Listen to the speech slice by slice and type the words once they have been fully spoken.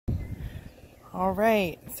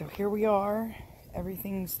Alright, so here we are.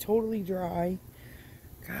 Everything's totally dry.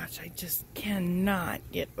 Gosh, I just cannot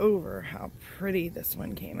get over how pretty this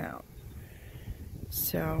one came out.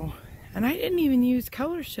 So, and I didn't even use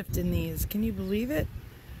color shift in these. Can you believe it?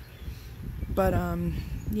 But,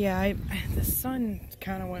 yeah, the sun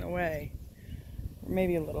kind of went away.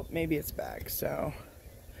 Maybe a little, maybe it's back, so.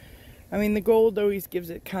 I mean, the gold always gives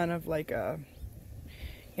it kind of like a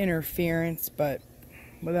interference, but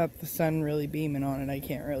without the sun really beaming on it, I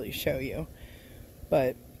can't really show you.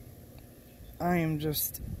 But I am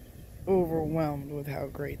just overwhelmed with how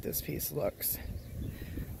great this piece looks.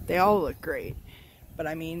 They all look great. But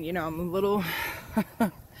I mean, you know, I'm a little,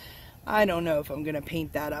 I don't know if I'm going to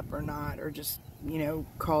paint that up or not, or just, you know,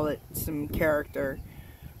 call it some character.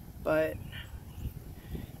 But,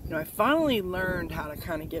 you know, I finally learned how to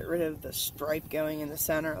kind of get rid of the stripe going in the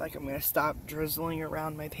center. Like, I'm going to stop drizzling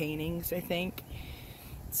around my paintings, I think.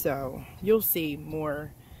 So, you'll see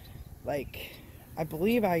more, like, I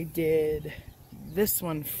believe I did this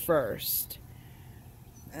one first,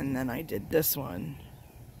 and then I did this one,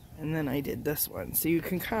 and then I did this one. So you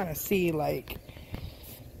can kind of see, like,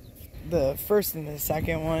 the first and the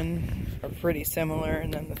second one are pretty similar,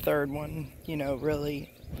 and then the third one, you know,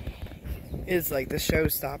 really is like the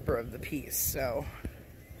showstopper of the piece. So,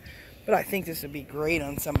 but I think this would be great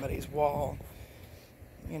on somebody's wall,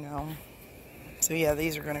 you know. So yeah,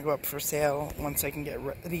 these are going to go up for sale once I can get,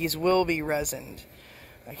 these will be resined.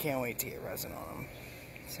 I can't wait to get resin on them.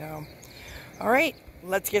 So, alright,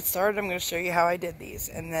 let's get started. I'm going to show you how I did these.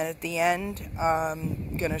 And then at the end,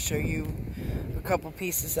 I'm going to show you a couple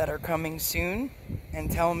pieces that are coming soon.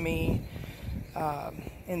 And tell me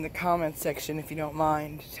in the comments section, if you don't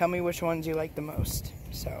mind, tell me which ones you like the most.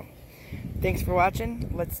 So, thanks for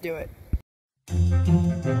watching. Let's do it.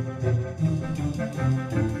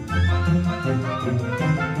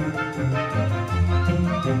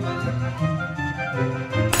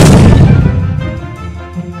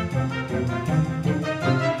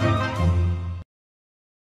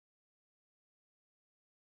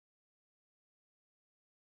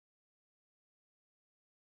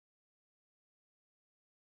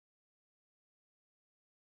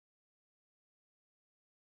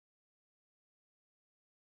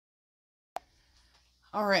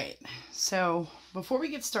 Alright, so before we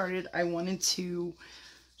get started, I wanted to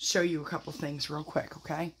show you a couple things real quick,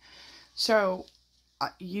 okay? So,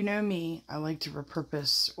 you know me, I like to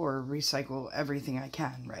repurpose or recycle everything I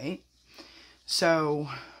can, right? So,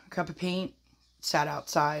 a cup of paint sat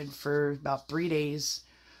outside for about 3 days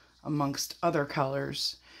amongst other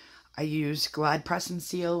colors. I used Glad Press and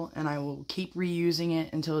Seal, and I will keep reusing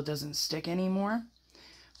it until it doesn't stick anymore.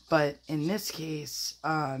 But in this case,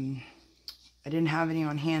 I didn't have any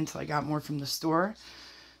on hand till I got more from the store.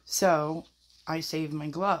 So, I saved my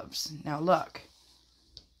gloves. Now look.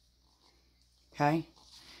 Okay?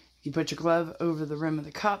 You put your glove over the rim of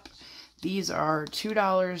the cup. These are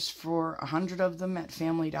 $2 for 100 of them at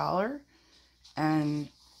Family Dollar. And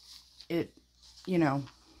it, you know,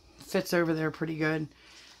 fits over there pretty good.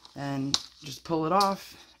 And just pull it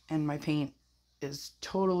off. And my paint is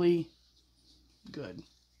totally good.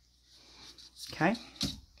 Okay?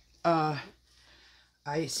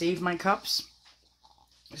 I saved my cups,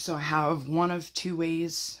 so I have one of two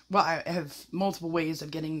ways, well, I have multiple ways of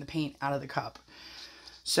getting the paint out of the cup.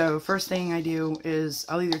 So first thing I do is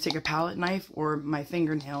I'll either take a palette knife or my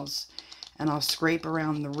fingernails, and I'll scrape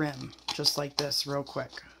around the rim, just like this, real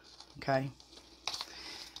quick, okay?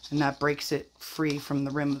 And that breaks it free from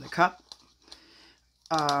the rim of the cup.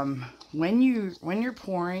 When you're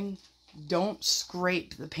pouring, don't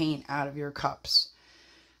scrape the paint out of your cups.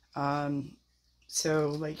 So,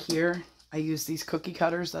 like here, I use these cookie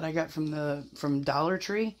cutters that I got from Dollar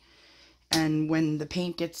Tree. And when the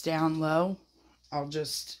paint gets down low, I'll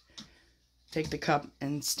just take the cup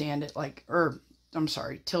and stand it like,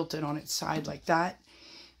 tilt it on its side like that.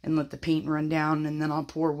 And let the paint run down. And then I'll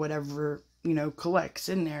pour whatever, you know, collects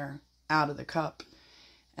in there out of the cup.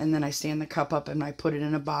 And then I stand the cup up and I put it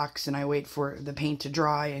in a box and I wait for the paint to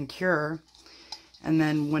dry and cure. And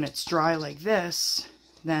then when it's dry like this,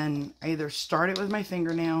 then I either start it with my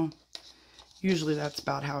fingernail. Usually that's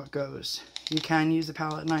about how it goes. You can use a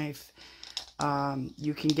palette knife.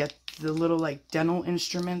 You can get the little like dental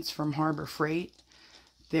instruments from Harbor Freight.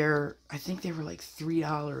 I think they were like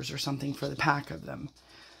 $3 or something for the pack of them.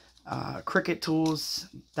 Cricut tools,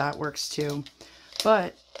 that works too.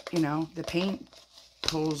 But, you know, the paint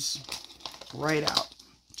pulls right out,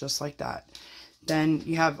 just like that. Then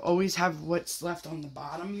you always have what's left on the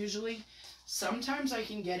bottom usually. Sometimes I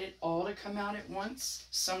can get it all to come out at once.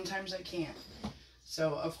 Sometimes I can't.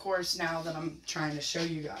 So, of course, now that I'm trying to show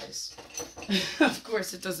you guys, of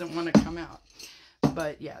course it doesn't want to come out.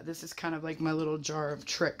 But yeah, this is kind of like my little jar of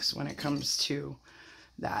tricks when it comes to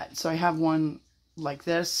that. So I have one like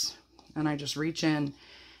this, and I just reach in,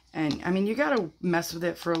 and I mean, you gotta mess with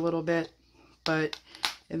it for a little bit, but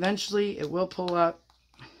eventually it will pull up.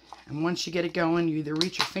 And once you get it going, you either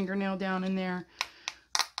reach your fingernail down in there,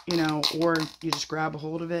 you know, or you just grab a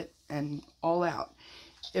hold of it and all out.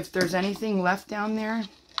 If there's anything left down there,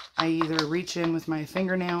 I either reach in with my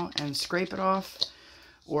fingernail and scrape it off,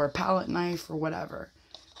 or a palette knife or whatever.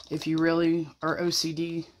 If you really are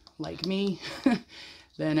OCD like me,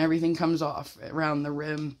 then everything comes off around the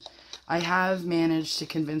rim. I have managed to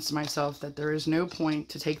convince myself that there is no point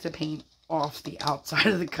to take the paint off the outside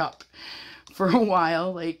of the cup. For a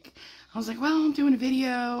while, like, I was like, well, I'm doing a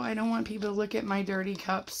video, I don't want people to look at my dirty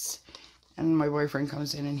cups. And my boyfriend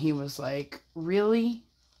comes in and he was like, really?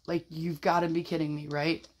 Like, you've got to be kidding me,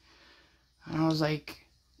 right? And I was like,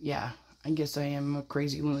 yeah, I guess I am a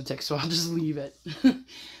crazy lunatic, so I'll just leave it.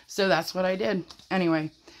 So that's what I did.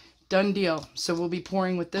 Anyway, done deal. So we'll be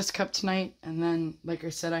pouring with this cup tonight, and then, like I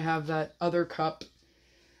said, I have that other cup.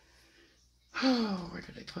 Oh, where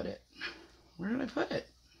did I put it? Where did I put it?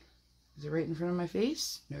 Is it right in front of my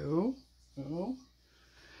face? No. No.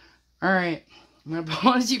 Alright. I'm going to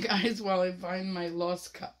pause you guys while I find my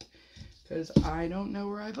lost cup, because I don't know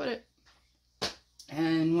where I put it.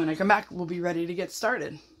 And when I come back, we'll be ready to get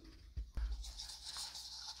started.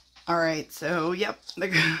 Alright, so, yep,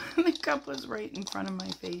 the cup was right in front of my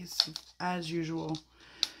face, as usual.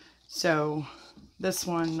 So, this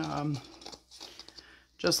one,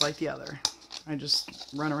 just like the other, I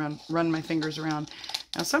just run my fingers around.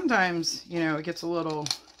 Now, sometimes, you know, it gets a little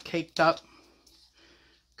caked up.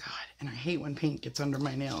 God, and I hate when paint gets under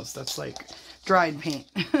my nails. That's like dried paint.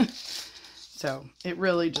 So, it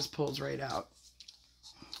really just pulls right out.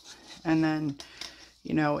 And then,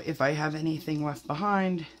 you know, if I have anything left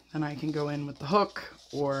behind, then I can go in with the hook,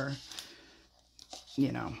 or,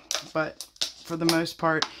 you know, but for the most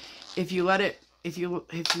part, if you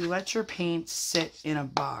let your paint sit in a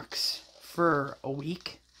box for a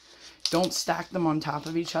week, don't stack them on top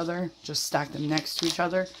of each other, just stack them next to each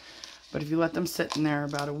other. But if you let them sit in there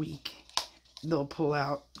about a week, they'll pull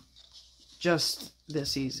out just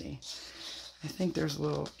this easy. I think there's a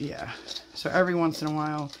little, yeah. So every once in a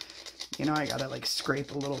while, you know, I gotta like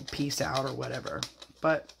scrape a little piece out or whatever.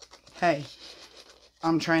 But hey,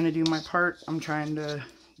 I'm trying to do my part.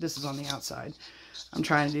 This is on the outside. I'm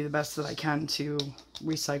trying to do the best that I can to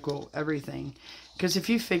recycle everything. Because if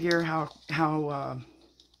you figure how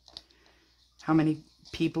many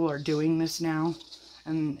people are doing this now,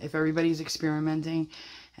 and if everybody's experimenting,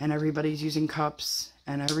 and everybody's using cups,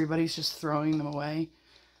 and everybody's just throwing them away,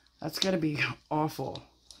 that's gotta be awful,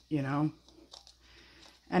 you know?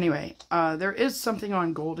 Anyway, there is something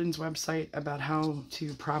on Golden's website about how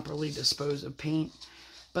to properly dispose of paint.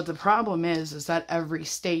 But the problem is that every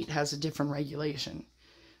state has a different regulation.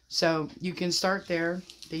 So you can start there.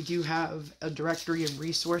 They do have a directory of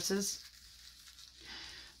resources.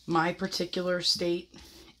 My particular state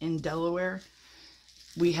in Delaware,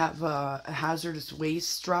 we have a hazardous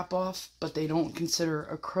waste drop-off, but they don't consider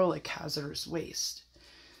acrylic hazardous waste.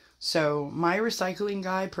 So my recycling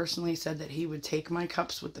guy personally said that he would take my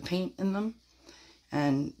cups with the paint in them,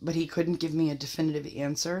 but he couldn't give me a definitive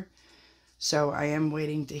answer. So I am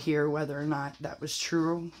waiting to hear whether or not that was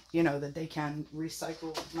true, you know, that they can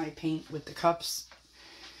recycle my paint with the cups.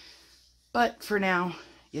 But for now,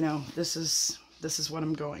 you know, this is what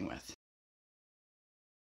I'm going with.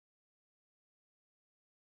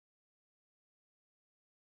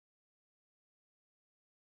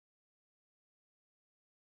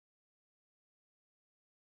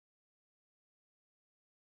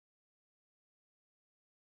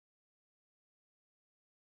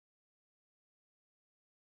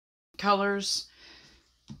 Colors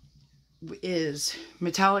is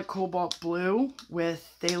metallic cobalt blue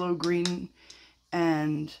with phthalo green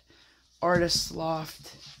and Artist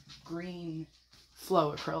Loft green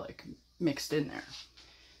flow acrylic mixed in there.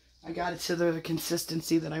 I got it to the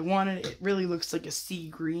consistency that I wanted. It really looks like a sea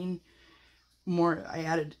green. I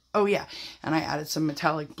added some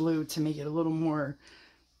metallic blue to make it a little more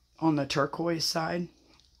on the turquoise side.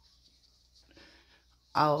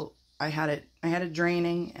 I had it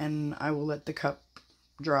draining, and I will let the cup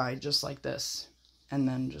dry just like this, and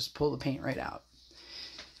then just pull the paint right out.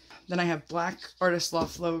 Then I have black Artist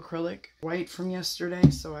Loft Flow acrylic, white from yesterday,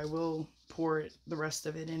 so I will pour the rest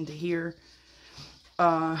of it into here.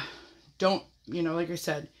 Don't, you know, like I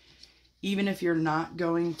said, even if you're not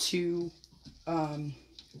going to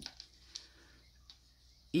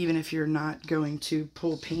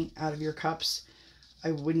pull paint out of your cups,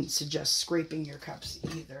 I wouldn't suggest scraping your cups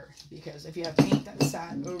either, because if you have paint that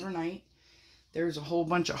sat overnight, there's a whole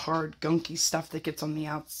bunch of hard, gunky stuff that gets on the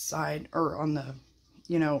outside, or on the,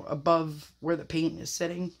 you know, above where the paint is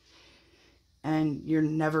sitting, and you're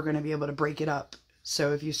never going to be able to break it up.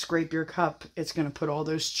 So if you scrape your cup, it's going to put all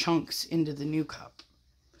those chunks into the new cup.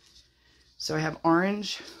 So I have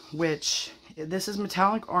orange, which, this is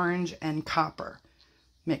metallic orange and copper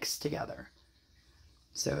mixed together.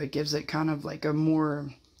 So it gives it kind of like a more,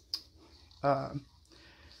 burnt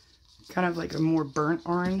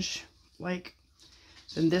orange like.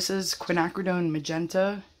 And this is quinacridone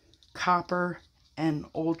magenta, copper, and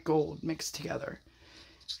old gold mixed together.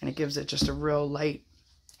 And it gives it just a real light,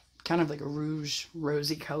 kind of like a rouge,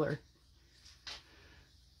 rosy color.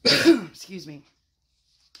 Excuse me.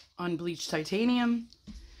 Unbleached titanium.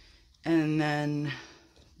 And then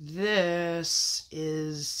this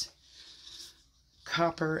is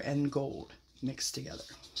copper and gold mixed together.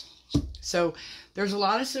 So there's a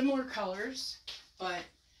lot of similar colors, but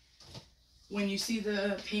when you see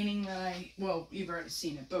the painting that well, you've already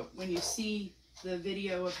seen it, but when you see the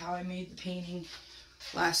video of how I made the painting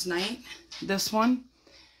last night, this one,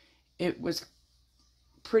 it was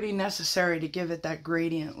pretty necessary to give it that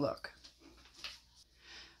gradient look.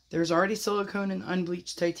 There's already silicone and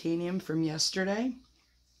unbleached titanium from yesterday,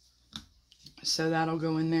 so that'll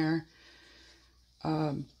go in there.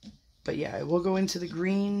 But yeah, it will go into the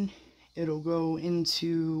green. It'll go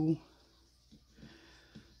into,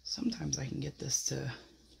 sometimes I can get this to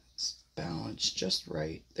balance just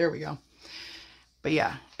right. There we go. But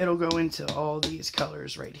yeah, it'll go into all these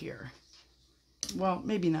colors right here. Well,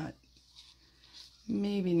 maybe not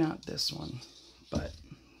this one, but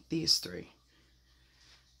these three.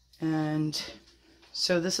 And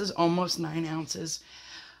so this is almost 9 ounces.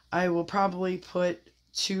 I will probably put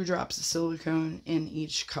 2 drops of silicone in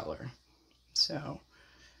each color. So,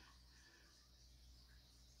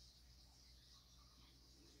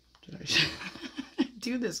 did I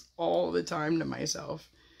do this all the time to myself?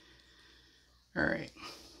 All right.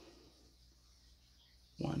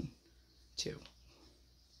 1, 2.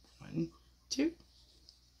 1, 2.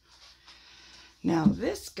 Now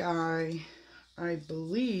this guy, I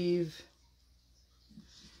believe,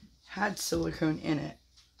 had silicone in it.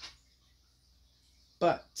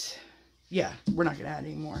 But, yeah, we're not going to add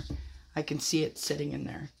any more. I can see it sitting in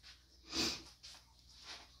there.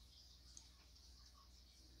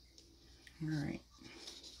 Alright.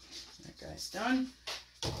 That guy's done.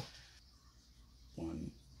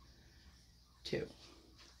 1, 2.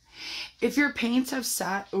 If your paints have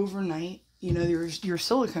sat overnight, you know, your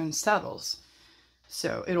silicone settles.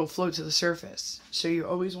 So it'll float to the surface. So you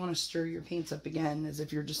always want to stir your paints up again as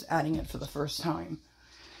if you're just adding it for the first time.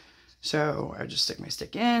 So I just stick my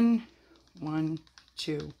stick in. 1,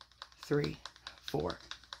 2, 3, 4,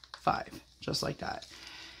 5. Just like that.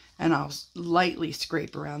 And I'll lightly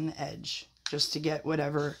scrape around the edge just to get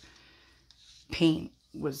whatever paint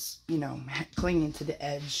was, you know, clinging to the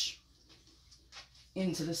edge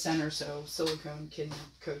into the center so silicone can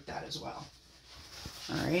coat that as well.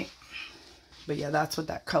 Alright. But yeah, that's what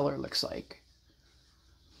that color looks like.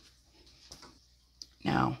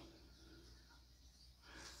 Now,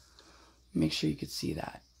 make sure you could see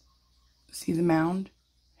that. See the mound?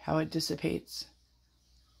 How it dissipates?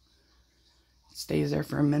 It stays there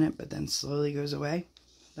for a minute, but then slowly goes away.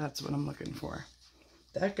 That's what I'm looking for.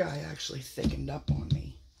 That guy actually thickened up on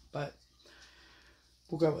me, but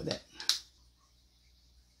we'll go with it.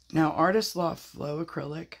 Now, Artist Loft Flow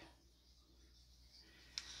Acrylic,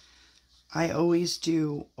 I always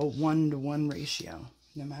do a 1-to-1 ratio,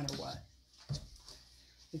 no matter what.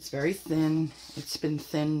 It's very thin. It's been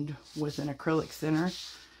thinned with an acrylic thinner.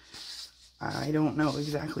 I don't know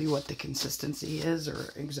exactly what the consistency is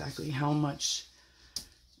or exactly how much,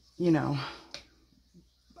 you know,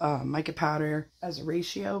 mica powder as a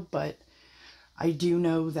ratio, but I do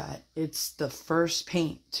know that it's the first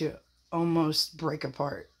paint to almost break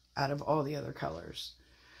apart out of all the other colors.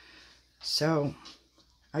 So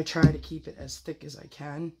I try to keep it as thick as I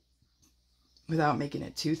can without making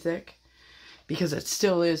it too thick, because it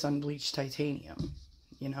still is unbleached titanium,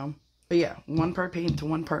 you know. But yeah, 1 part paint to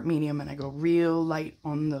 1 part medium, and I go real light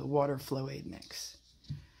on the water flow aid mix.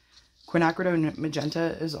 Quinacridone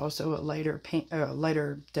magenta is also a lighter paint,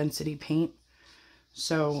 lighter density paint,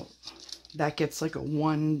 so that gets like a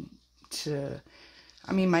 1 to,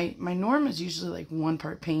 I mean, my norm is usually like 1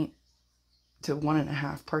 part paint to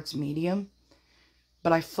 1.5 parts medium,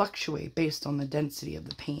 but I fluctuate based on the density of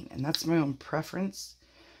the paint, and that's my own preference.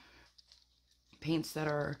 Paints that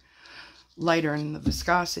are lighter in the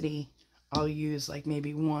viscosity, I'll use like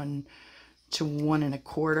maybe 1 to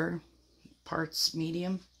 1.25 parts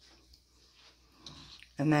medium.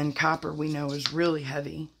 And then copper we know is really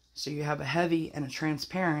heavy. So you have a heavy and a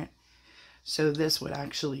transparent. So this would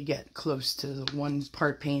actually get close to the 1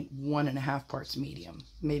 part paint, 1.5 parts medium,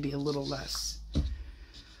 maybe a little less.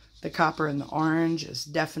 The copper and the orange is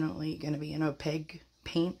definitely going to be an opaque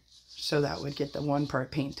paint. So that would get the 1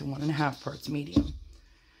 part paint to 1.5 parts medium.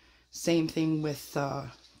 Same thing with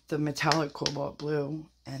the metallic cobalt blue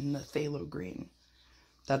and the phthalo green.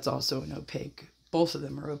 That's also an opaque. Both of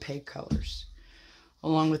them are opaque colors,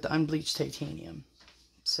 along with the unbleached titanium.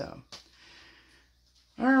 So,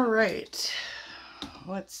 all right,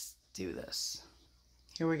 let's do this.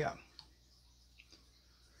 Here we go.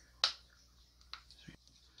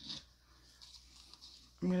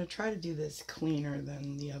 I'm going to try to do this cleaner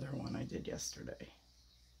than the other one I did yesterday.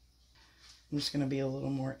 I'm just going to be a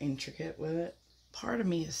little more intricate with it. Part of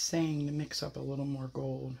me is saying to mix up a little more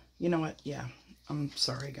gold. You know what? Yeah, I'm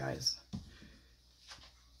sorry, guys.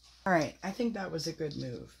 All right, I think that was a good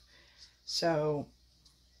move. So,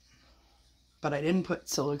 but I didn't put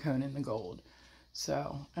silicone in the gold.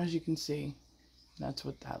 So, as you can see, that's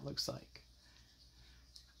what that looks like.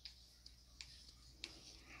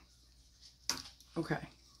 Okay,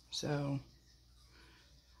 so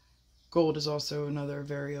gold is also another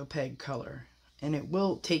very opaque color, and it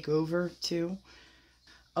will take over too.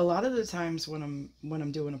 A lot of the times when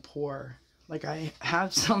I'm doing a pour, like I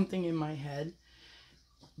have something in my head,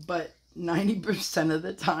 but 90% of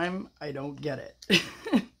the time I don't get it.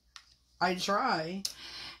 I try,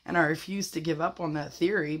 and I refuse to give up on that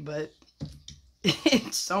theory, but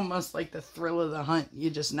it's almost like the thrill of the hunt. You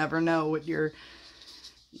just never know what you're,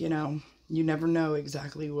 you know, you never know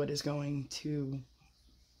exactly what is going to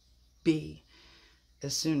be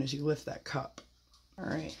as soon as you lift that cup. All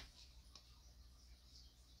right.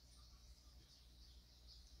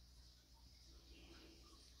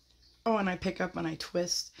 Oh, and I pick up and I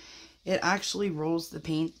twist. It actually rolls the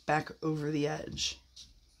paint back over the edge.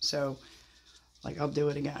 So, like, I'll do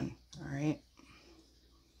it again. All right.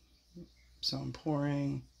 So I'm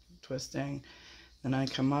pouring, twisting, then I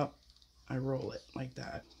come up, I roll it like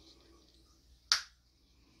that.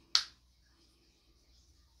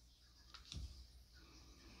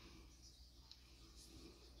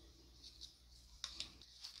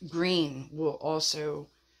 Green will also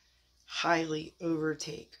highly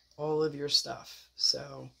overtake all of your stuff,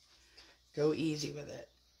 so go easy with it.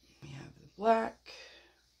 We have the black.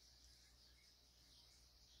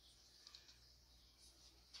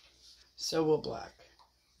 So will black.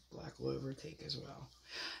 Black will overtake as well.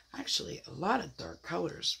 Actually, a lot of dark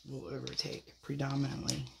colors will overtake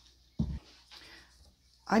predominantly.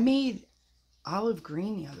 I made olive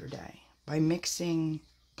green the other day by mixing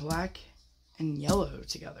black and yellow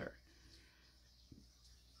together.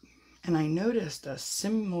 And I noticed a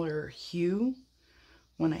similar hue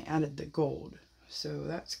when I added the gold. So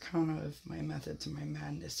that's kind of my method to my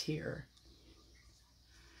madness here.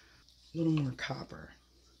 A little more copper.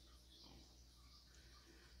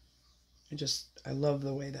 I love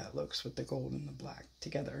the way that looks with the gold and the black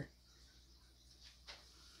together.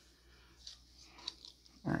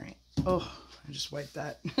 All right. Oh, I just wiped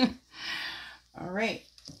that. All right.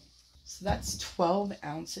 So that's 12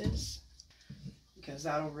 ounces, because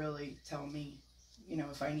that'll really tell me, you know,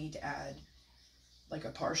 if I need to add like a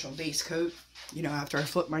partial base coat, you know, after I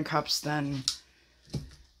flip my cups, then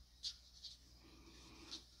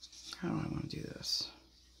how do I want to do this?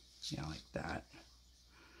 Yeah, like that,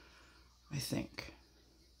 I think.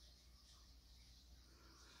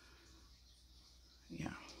 Yeah.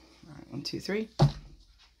 All right, 1, 2, 3.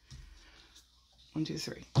 1, 2,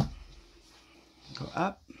 3. Go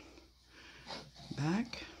up,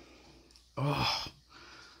 back. Oh,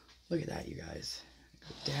 look at that, you guys.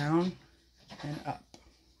 Go down and up.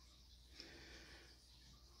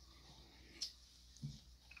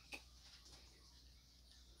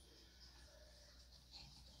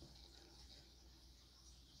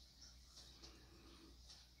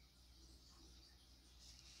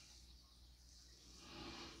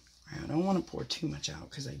 I don't want to pour too much out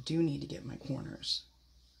because I do need to get my corners.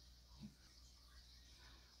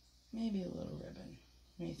 Maybe a little ribbon.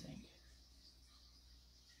 What do you think?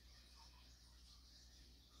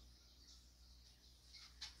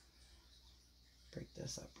 Break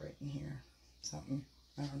this up right in here. Something.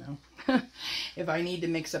 I don't know. If I need to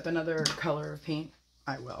mix up another color of paint,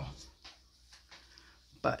 I will.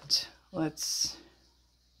 But let's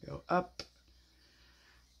go up,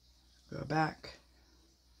 go back,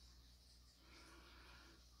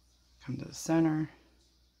 come to the center,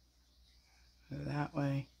 go that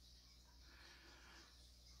way,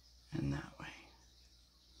 and that way.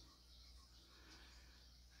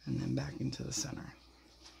 and then back into the center.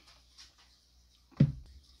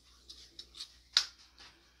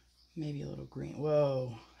 Maybe a little green.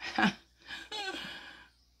 Whoa.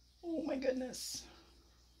 Oh my goodness.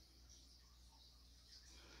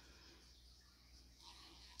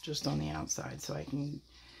 Just on the outside so I can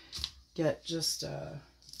get just a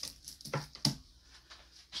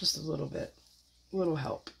little bit, little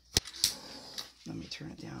help. Let me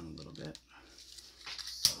turn it down a little bit.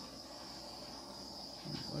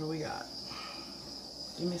 All right, what do we got?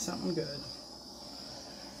 Give me something good.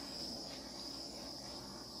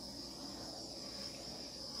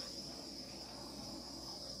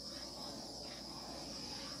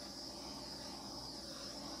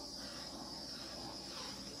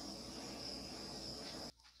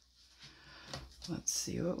 Let's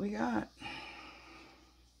see what we got.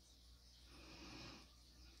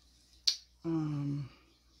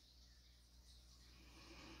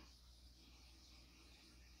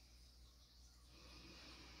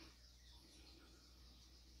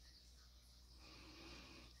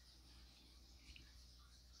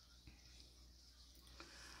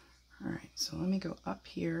 All right, so let me go up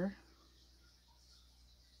here,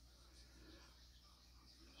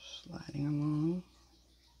 sliding along.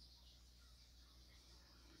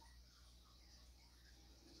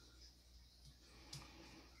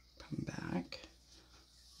 Come back.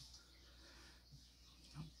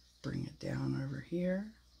 I'll bring it down over here.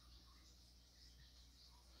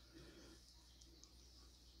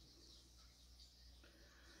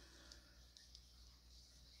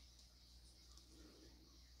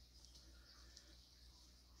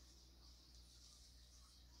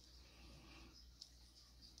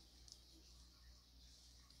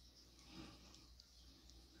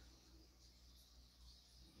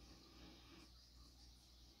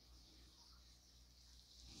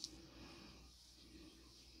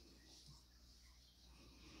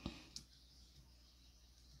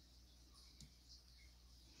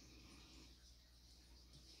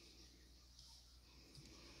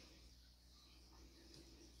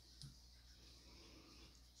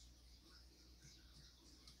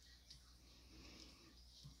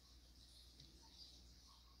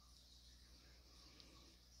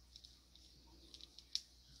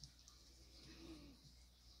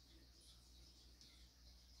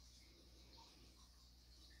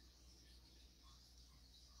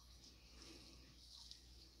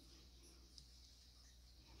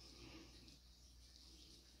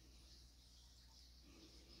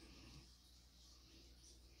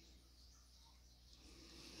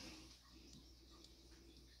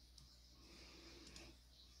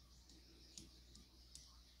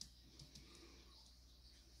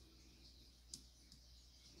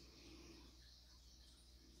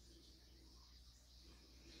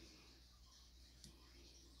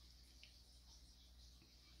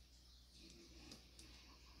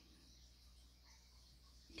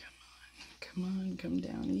 Come on, come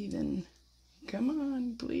down even. Come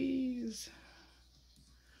on, please.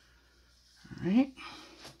 All right.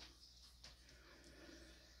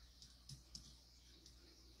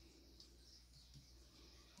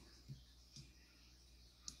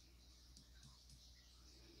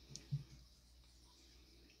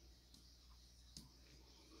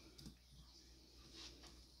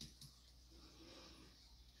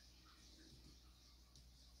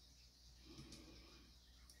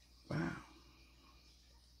 Wow.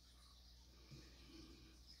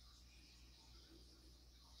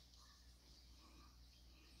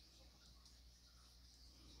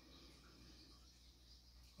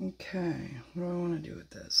 Okay, what do I want to do with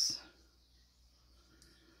this?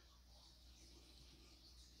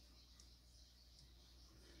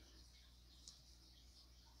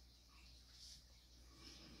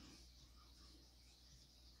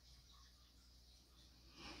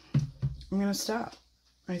 I'm going to stop,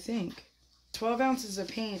 I think. 12 ounces of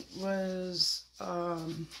paint was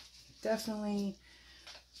definitely,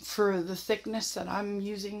 for the thickness that I'm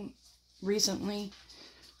using recently,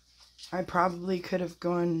 I probably could have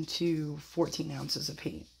gone to 14 ounces of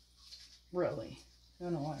paint. Really,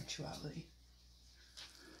 in all actuality.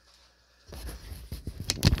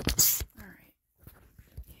 Alright,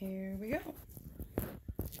 here we go.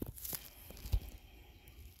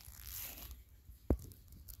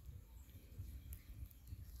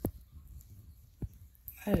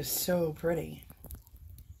 That is so pretty.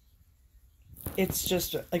 It's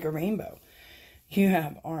just like a rainbow. You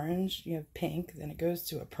have orange, you have pink, then it goes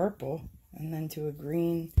to a purple, and then to a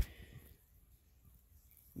green,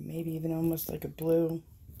 maybe even almost like a blue,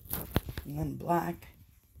 and then black.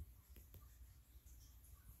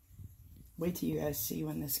 Wait till you guys see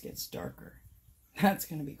when this gets darker. That's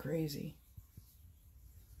going to be crazy.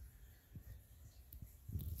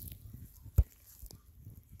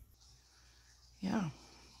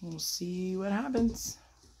 we'll see what happens.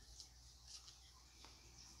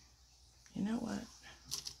 You know what?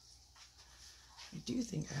 I do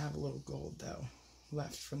think I have a little gold, though,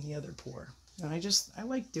 left from the other pour. And I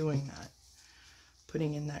like doing that.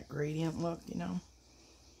 Putting in that gradient look, you know?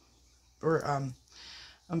 Or,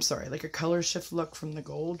 I'm sorry, like a color shift look from the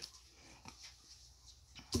gold.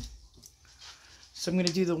 So I'm going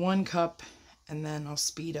to do the 1 cup, and then I'll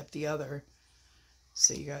speed up the other,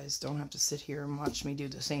 so you guys don't have to sit here and watch me do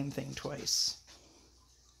the same thing twice.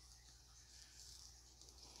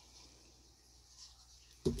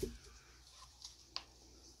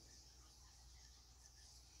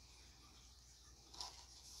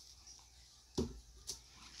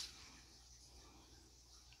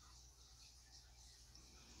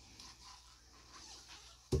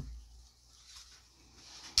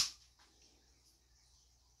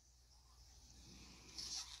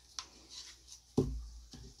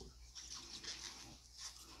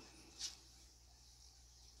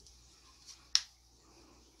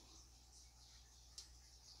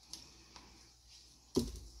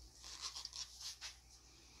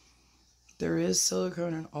 There is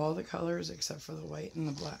silicone in all the colors except for the white and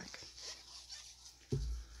the black.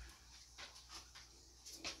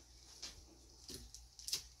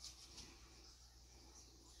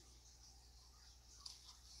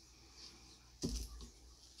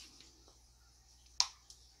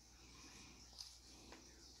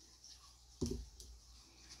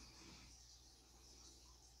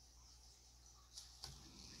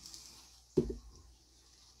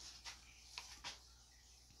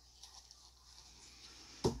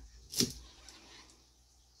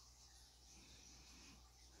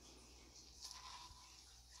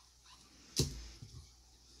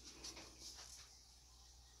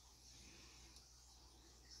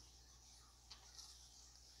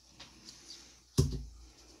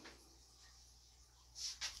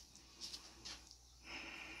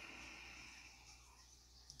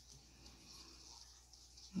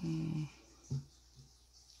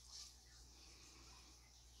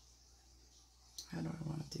 How do I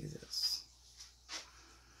want to do this?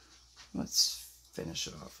 Let's finish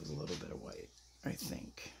it off with a little bit of white, I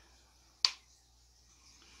think.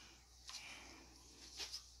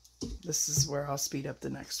 This is where I'll speed up the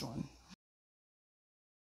next one.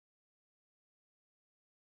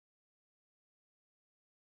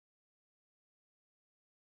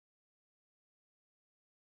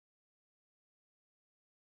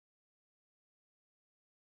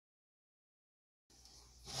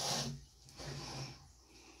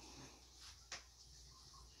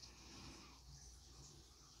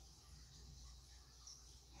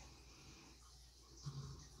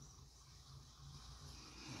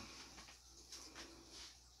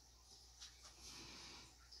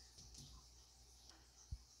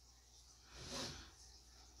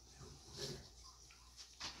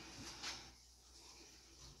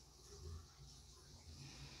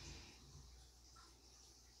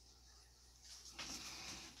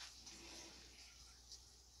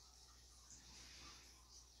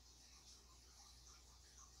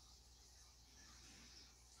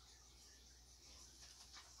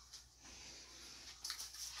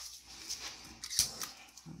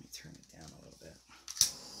 Let me turn it down a little bit.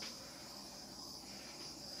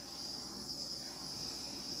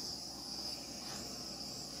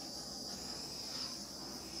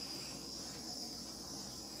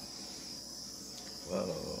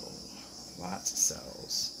 Whoa, lots of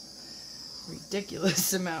cells.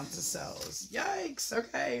 Ridiculous amounts of cells. Yikes.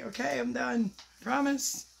 Okay, I'm done.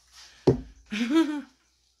 Promise.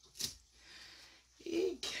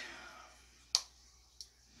 Eek.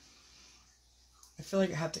 I feel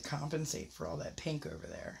like I have to compensate for all that pink over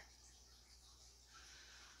there.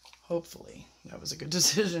 Hopefully. That was a good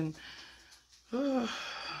decision. All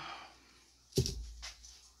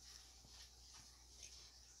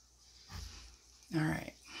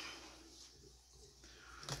right.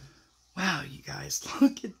 Wow, you guys,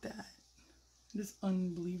 look at that. It is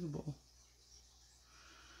unbelievable.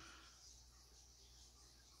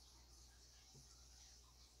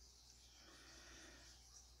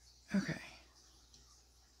 Okay.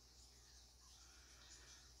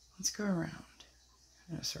 Let's go around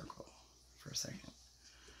in a circle for a second.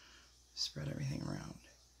 Spread everything around.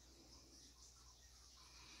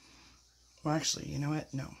 Well, actually, you know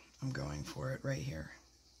what? No, I'm going for it right here.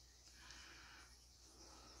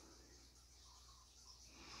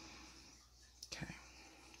 Okay.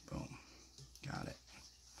 Boom. Got it.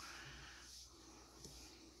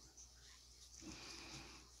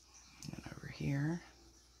 And over here.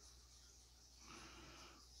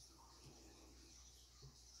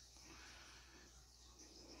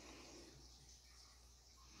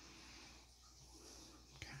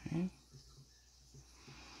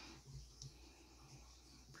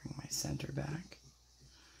 center back.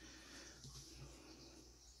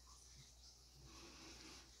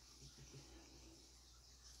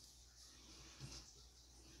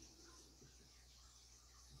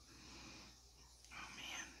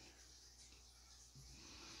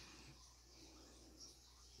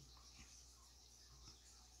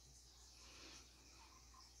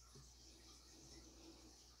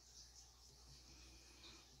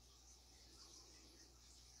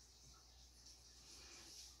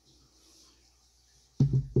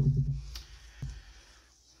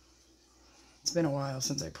 It's been a while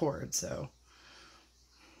since I poured, so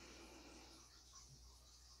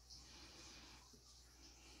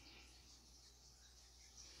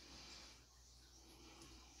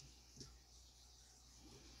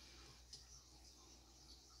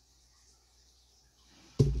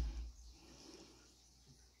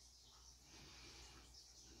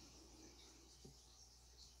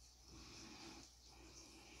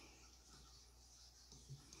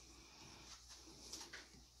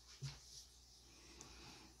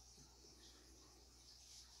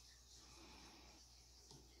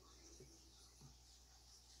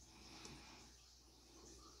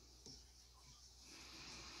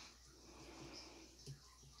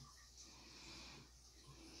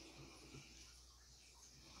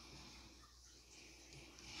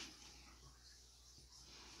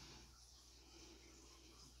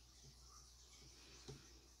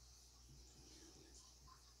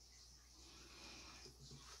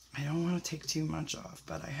I don't want to take too much off,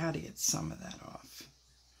 but I had to get some of that off.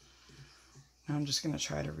 Now I'm just going to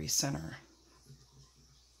try to recenter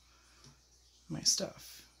my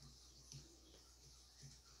stuff.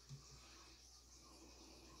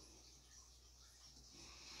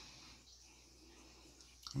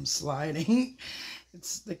 I'm sliding.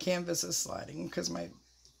 It's the canvas is sliding because I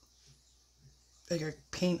got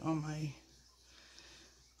paint on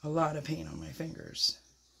a lot of paint on my fingers.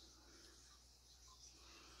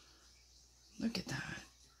 Look at that.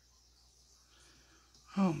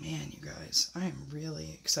 Oh man, you guys, I am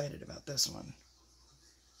really excited about this one.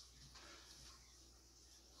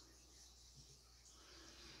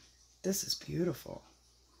 This is beautiful.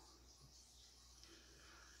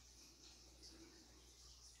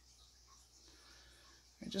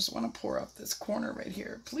 I just want to pour up this corner right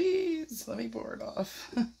here. Please, let me pour it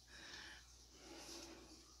off.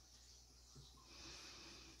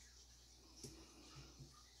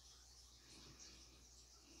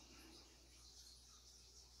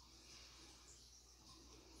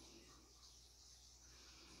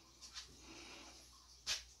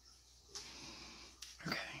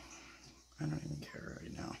 I don't even care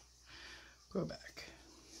right now. Go back.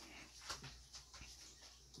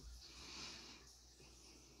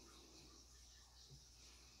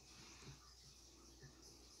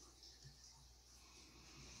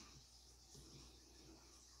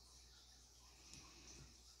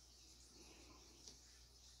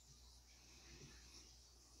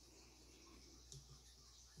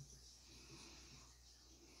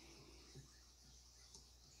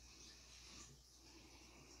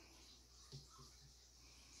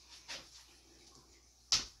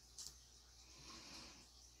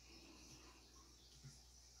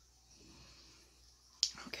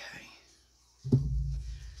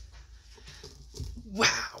 Wow.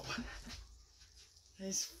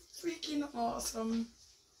 That's freaking awesome.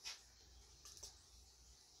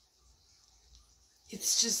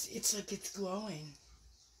 It's like it's glowing.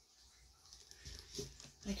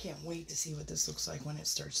 I can't wait to see what this looks like when it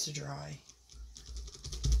starts to dry.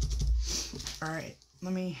 Alright,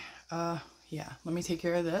 let me take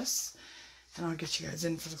care of this and I'll get you guys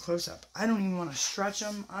in for the close-up. I don't even want to stretch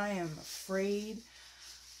them. I am afraid.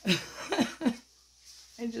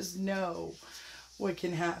 I just know what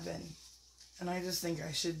can happen. And I just think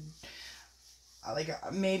I should,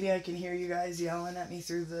 maybe I can hear you guys yelling at me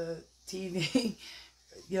through the TV.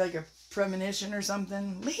 Like a premonition or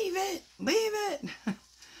something. Leave it! Leave it!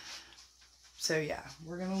 So yeah,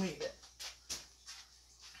 we're going to leave it.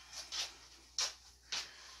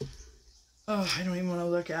 Oh, I don't even want to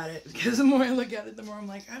look at it. Because the more I look at it, the more I'm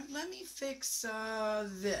like, let me fix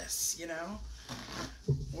this, you know?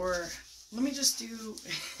 Or let me just do...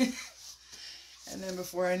 And then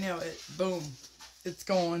before I know it, boom, it's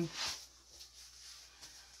gone.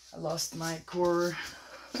 I lost my core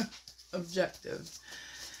objective.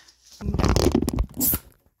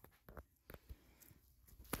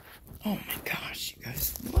 Oh my gosh, you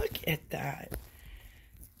guys, look at that.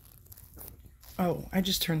 Oh, I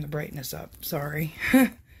just turned the brightness up, sorry.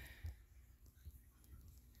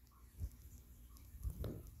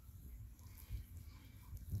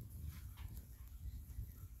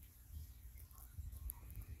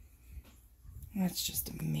 That's just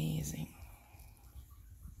amazing.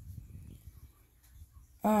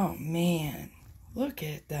 Oh man, look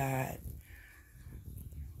at that.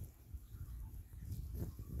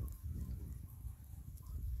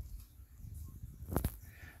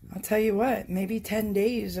 I'll tell you what, maybe 10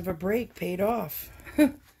 days of a break paid off.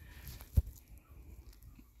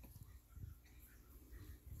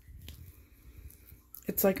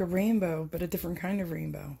 It's like a rainbow, but a different kind of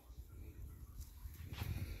rainbow.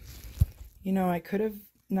 You know, I could have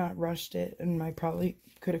not rushed it, and I probably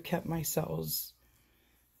could have kept my cells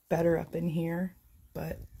better up in here,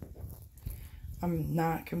 but I'm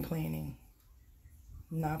not complaining.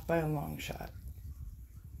 Not by a long shot.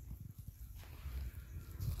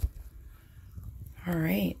 All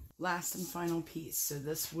right, last and final piece. So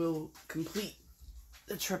this will complete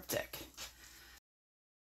the triptych.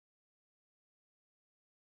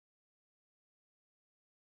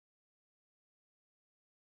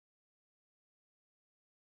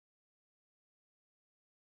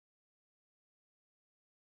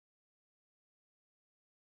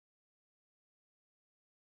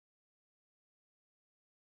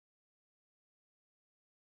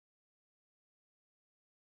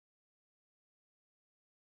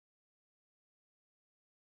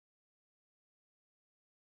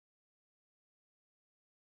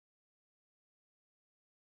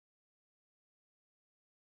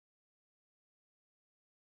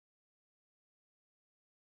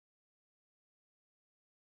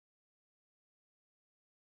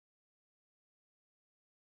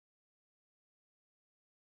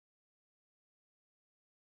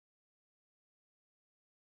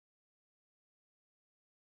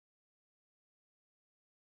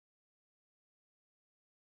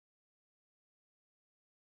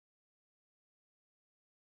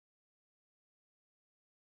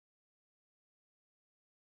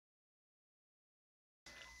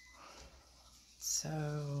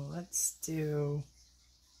 So let's do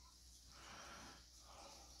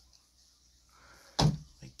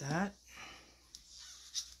like that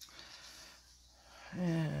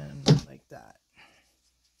and like that.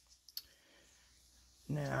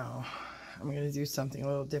 Now I'm going to do something a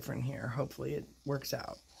little different here. Hopefully it works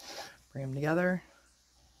out. Bring them together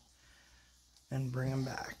and bring them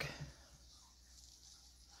back.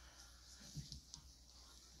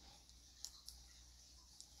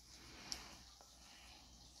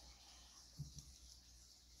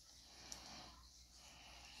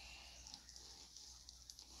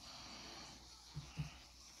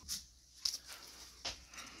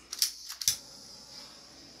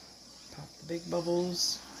 Pop the big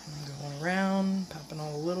bubbles and going around, popping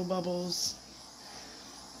all the little bubbles.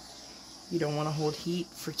 You don't want to hold heat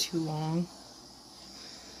for too long.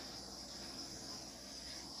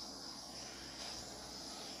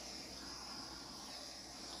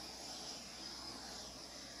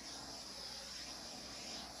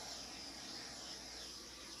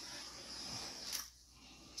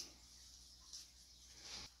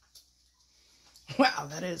 Wow,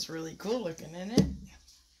 that is really cool looking, isn't it?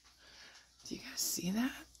 Do you guys see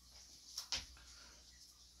that?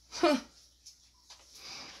 Huh.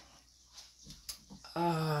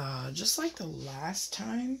 Just like the last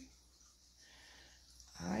time,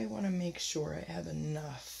 I want to make sure I have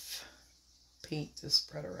enough paint to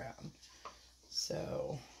spread around.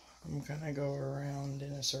 So I'm gonna go around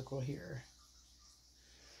in a circle here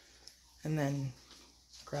and then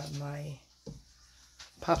grab my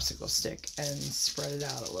popsicle stick and spread it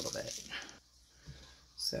out a little bit.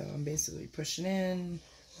 So I'm basically pushing in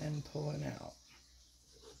and pulling out.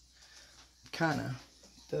 Kinda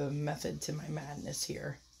the method to my madness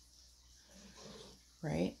here,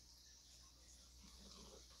 right?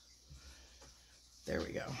 There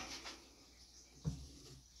we go.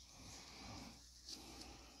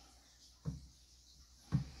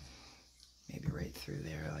 Maybe right through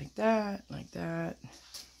there like that,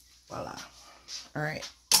 voila. All right,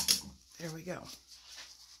 there we go.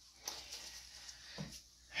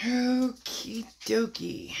 Okie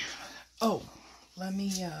dokie. Oh, let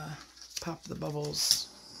me pop the bubbles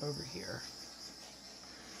over here.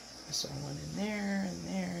 I saw one in there,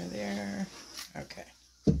 and there. Okay.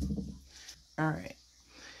 All right.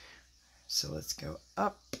 So let's go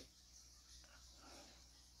up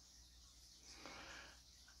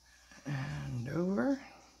and over.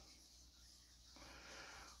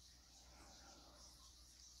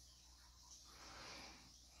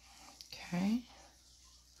 Okay.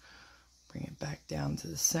 Bring it back down to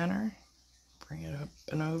the center. Bring it up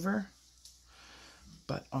and over.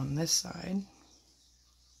 But on this side,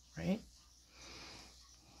 right?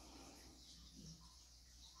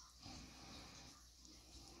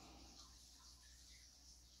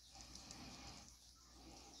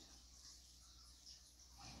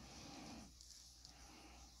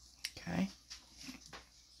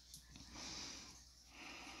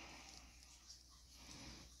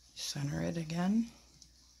 center it again.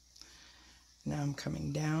 Now I'm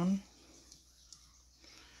coming down.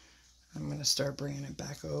 I'm going to start bringing it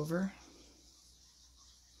back over.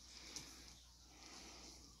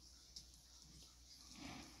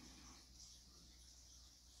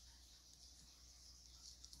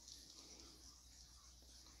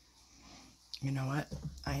 You know what?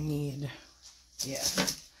 I need, yeah,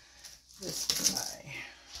 this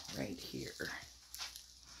guy right here.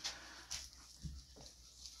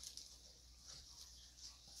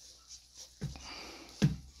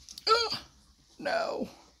 Oh, no,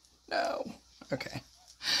 no. Okay.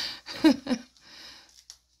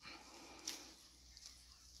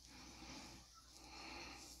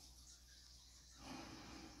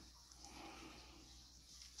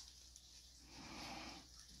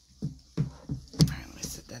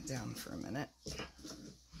 Down for a minute.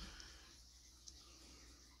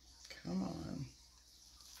 Come on.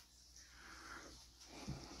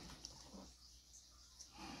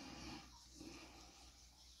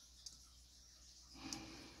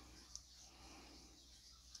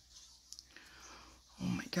 Oh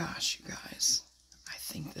my gosh, you guys. I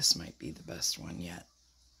think this might be the best one yet.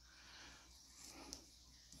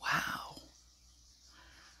 Wow.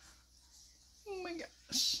 Oh my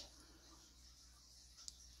gosh.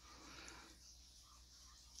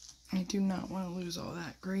 I do not want to lose all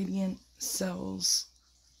that gradient cells.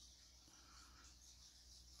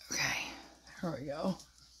 Okay, here we go.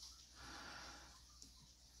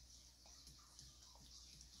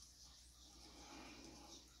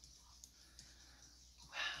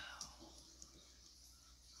 Wow.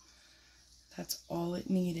 That's all it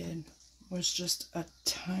needed, was just a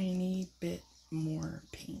tiny bit more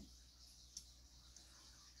paint.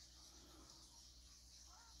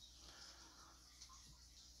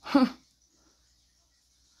 Huh.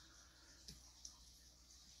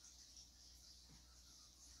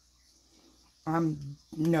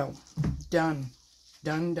 No, done.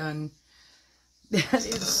 Done. That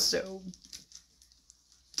is so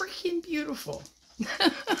freaking beautiful.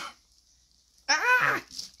 Ah!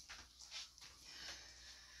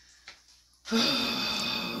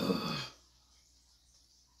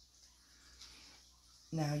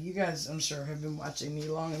 Now, you guys, I'm sure, have been watching me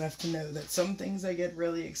long enough to know that some things I get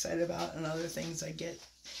really excited about and other things I get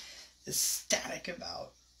ecstatic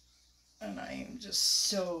about. And I am just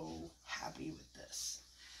so happy with this.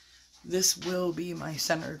 This will be my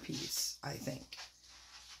centerpiece, I think.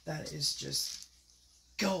 That is just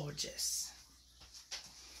gorgeous.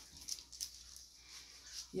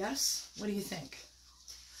 Yes? What do you think?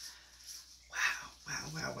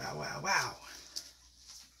 Wow.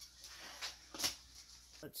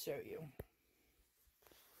 Let's show you.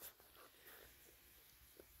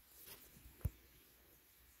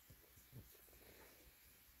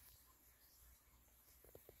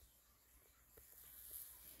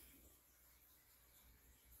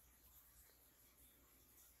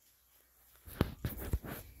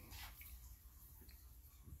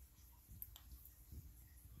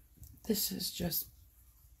 This is just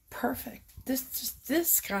perfect.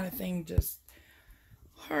 This kind of thing just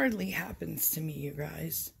hardly happens to me, you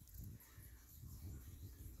guys.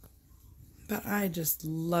 But I just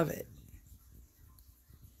love it.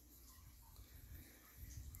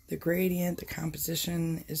 The gradient, the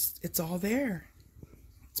composition, it's all there.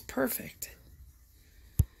 It's perfect.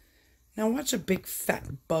 Now watch a big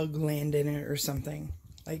fat bug land in it or something.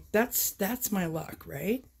 Like that's my luck,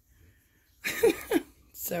 right?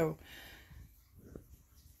 So,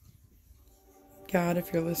 God,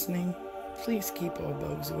 if you're listening, please keep all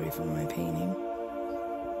bugs away from my painting.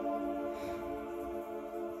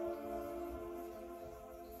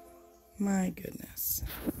 My goodness.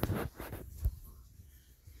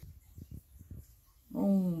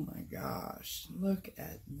 Oh my gosh, look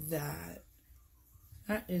at that.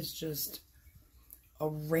 That is just a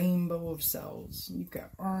rainbow of cells. You've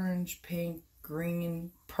got orange, pink,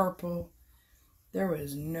 green, purple. There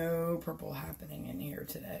was no purple happening in here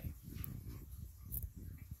today.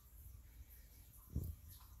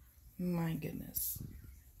 My goodness.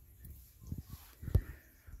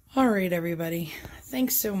 All right, everybody.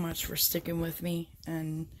 Thanks so much for sticking with me,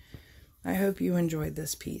 and I hope you enjoyed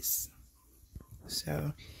this piece.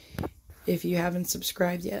 So, if you haven't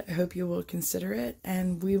subscribed yet, I hope you will consider it,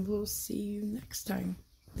 and we will see you next time.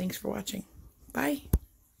 Thanks for watching. Bye.